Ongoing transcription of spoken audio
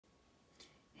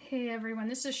Hey everyone,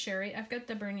 this is Sherry. I've got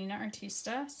the Bernina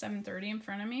Artista 730 in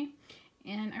front of me,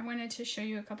 and I wanted to show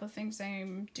you a couple of things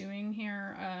I'm doing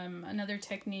here. Another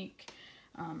technique.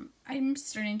 I'm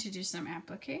starting to do some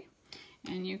applique,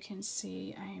 and you can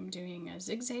see I'm doing a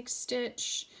zigzag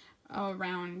stitch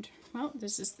around, well,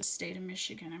 this is the state of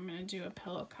Michigan. I'm going to do a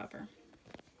pillow cover.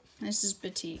 This is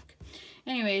batik.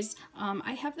 Anyways,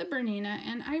 I have the Bernina,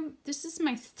 and this is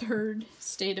my third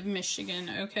state of Michigan,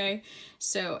 okay?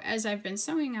 So as I've been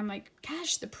sewing, I'm like,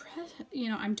 gosh,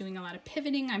 I'm doing a lot of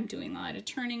pivoting, I'm doing a lot of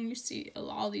turning. You see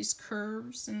all these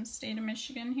curves in the state of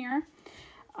Michigan here.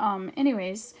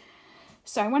 Anyways,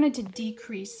 so I wanted to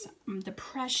decrease the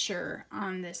pressure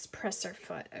on this presser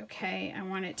foot, okay? I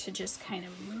want it to just kind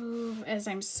of move as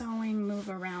I'm sewing, move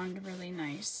around really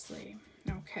nicely.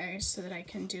 Okay, so that I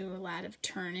can do a lot of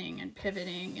turning and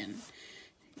pivoting and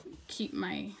keep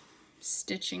my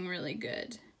stitching really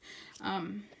good.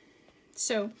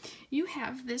 So you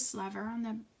have this lever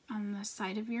on the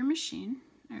side of your machine.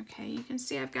 Okay, you can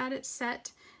see I've got it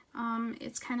set.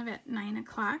 It's kind of at 9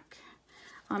 o'clock.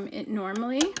 It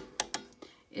normally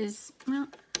is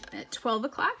at 12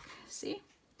 o'clock. See,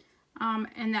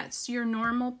 and that's your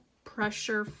normal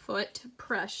pressure foot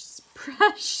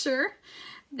pressure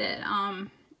that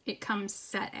it comes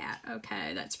set at,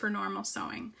 okay? That's for normal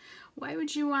sewing. Why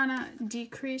would you want to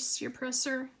decrease your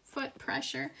foot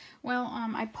pressure? Well,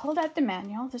 I pulled out the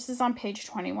manual. This is on page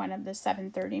 21 of the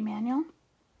 730 manual.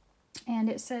 And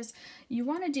it says you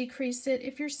want to decrease it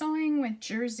if you're sewing with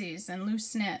jerseys and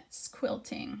loose knits,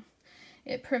 quilting.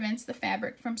 It prevents the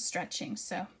fabric from stretching.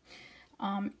 So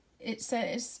it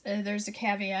says there's a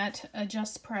caveat,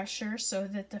 adjust pressure so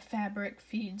that the fabric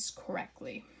feeds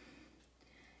correctly.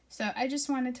 So I just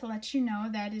wanted to let you know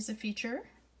that is a feature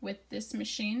with this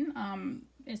machine.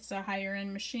 It's a higher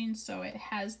end machine, so it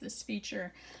has this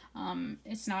feature. I'm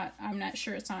not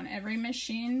sure it's on every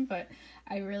machine, but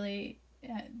I really,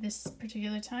 this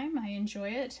particular time, I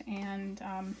enjoy it. And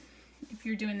if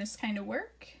you're doing this kind of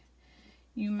work,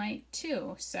 you might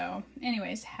too. So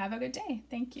anyways, have a good day.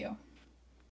 Thank you.